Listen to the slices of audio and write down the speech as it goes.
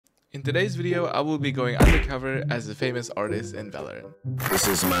In today's video, I will be going undercover as a famous artist in Valorant. This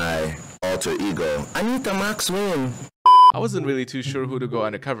is my alter ego. I need the max win. I wasn't really too sure who to go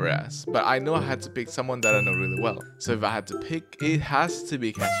undercover as, but I know I had to pick someone that I know really well. So if I had to pick, it has to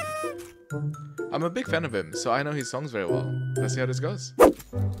be Keshi. I'm a big fan of him, so I know his songs very well. Let's see how this goes.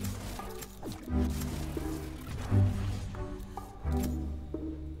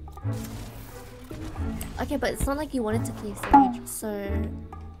 Okay, but it's not like you wanted to play Sage, so...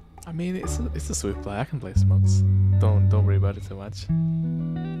 I mean, it's a swift play. I can play smokes. Don't worry about it too much.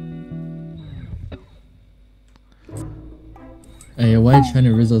 Hey, why are you trying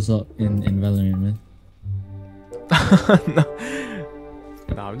to rizz us up in Valorant, man?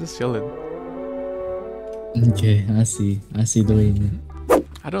 No, I'm just chilling. Okay, I see the way, man.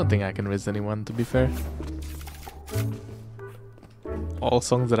 I don't think I can riz anyone, to be fair. All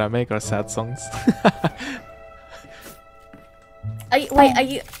songs that I make are sad songs. Are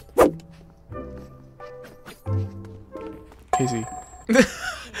you... Keshi.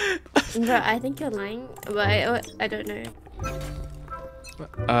 Bro, I think you're lying, but I don't know.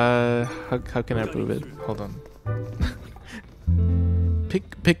 How can I prove it? Hold on.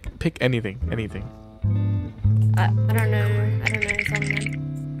 Pick anything. I don't know song then.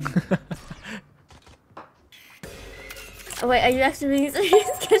 Wait, are you actually being serious,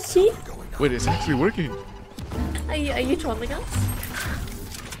 Keshi? Wait, it's actually working. Are you trolling us?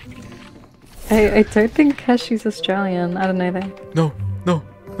 I don't think Keshi's Australian. I don't know though. No.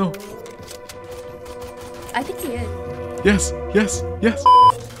 I think he is. Yes.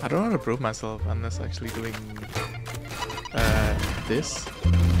 I don't want to prove myself unless actually doing this.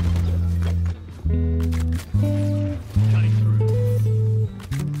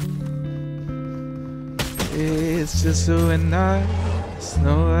 It's just you and I, there's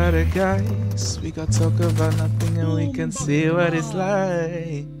no other guys. We got talk about nothing and we can see what it's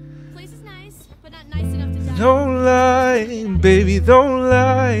like. Place is nice, but not nice enough to die. Don't lie, baby, don't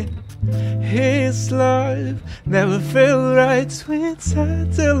lie. His life never felt right. Sweet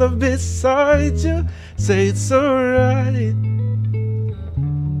time till I'm beside you. Say it's alright.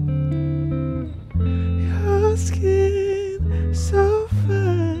 Your skin so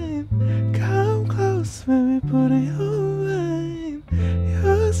fine. Come close when we put it on mine.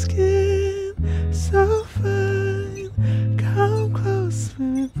 Your skin so fine. Come close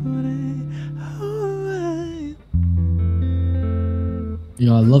when we put it on mine.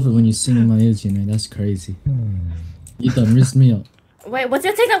 Yo, I love it when you sing in my ears, you know, that's crazy. You done rizzed me up. Wait, what's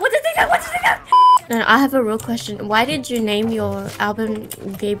your TikTok? No, I have a real question. Why did you name your album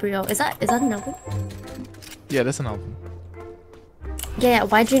Gabriel? Is that an album? Yeah, that's an album. Yeah,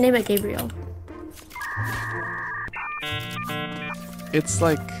 why'd you name it Gabriel? It's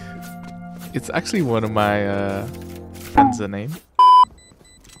like, it's actually one of my friends' name.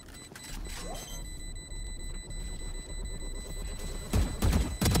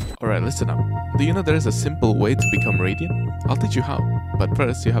 Alright, listen up. Do you know there is a simple way to become Radiant? I'll teach you how. But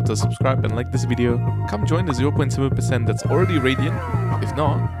first, you have to subscribe and like this video. Come join the 0.7% that's already Radiant. If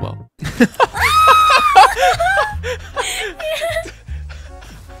not, well...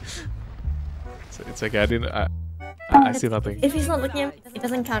 It's okay, I see nothing. If he's not looking at me, it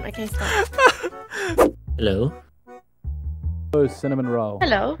doesn't count. Okay, stop. Hello? Oh, cinnamon roll.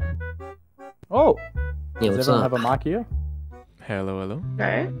 Hello. Oh! Yeah, Does what's everyone up? have a mic here? Hello.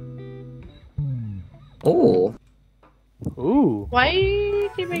 No. Oh. Ooh. Why do you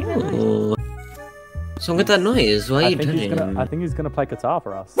keep making that noise? Oh. What's wrong with that noise? Why are you touching him? I think he's gonna play guitar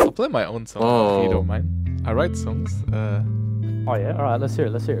for us. I'll play my own song if you don't mind. I write songs. Oh yeah? Alright, let's hear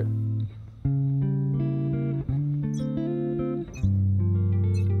it.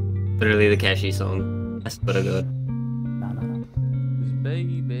 Literally the Keshi song. I swear to God. No.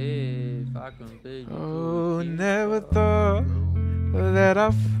 Baby, if I can be. Oh, never thought that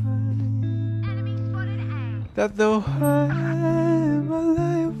I'd find that the way my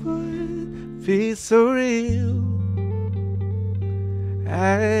life would be so real.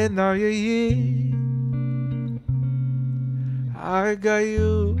 And now you're here. I got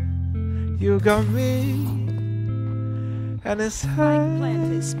you, you got me. And it's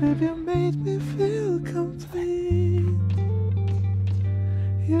nice, baby, you made me feel complete.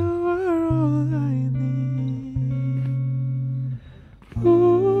 You are all I need.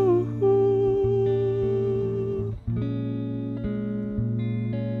 Ooh.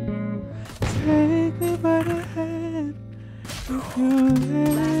 Take me by the hand if you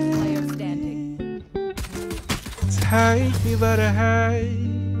let me. Take me by the hand.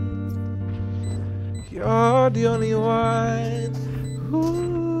 You're the only one who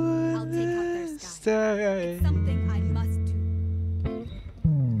understands. Something I must do.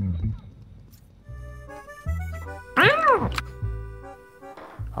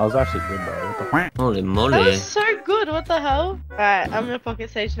 I was actually good though. What the f- Holy That moly. was so good. What the hell? Alright, I'm gonna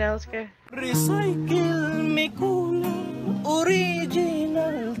pocket stage now. Let's go.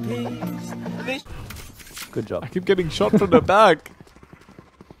 Good job. I keep getting shot from the back.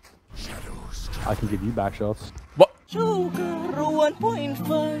 I can give you back shots. What?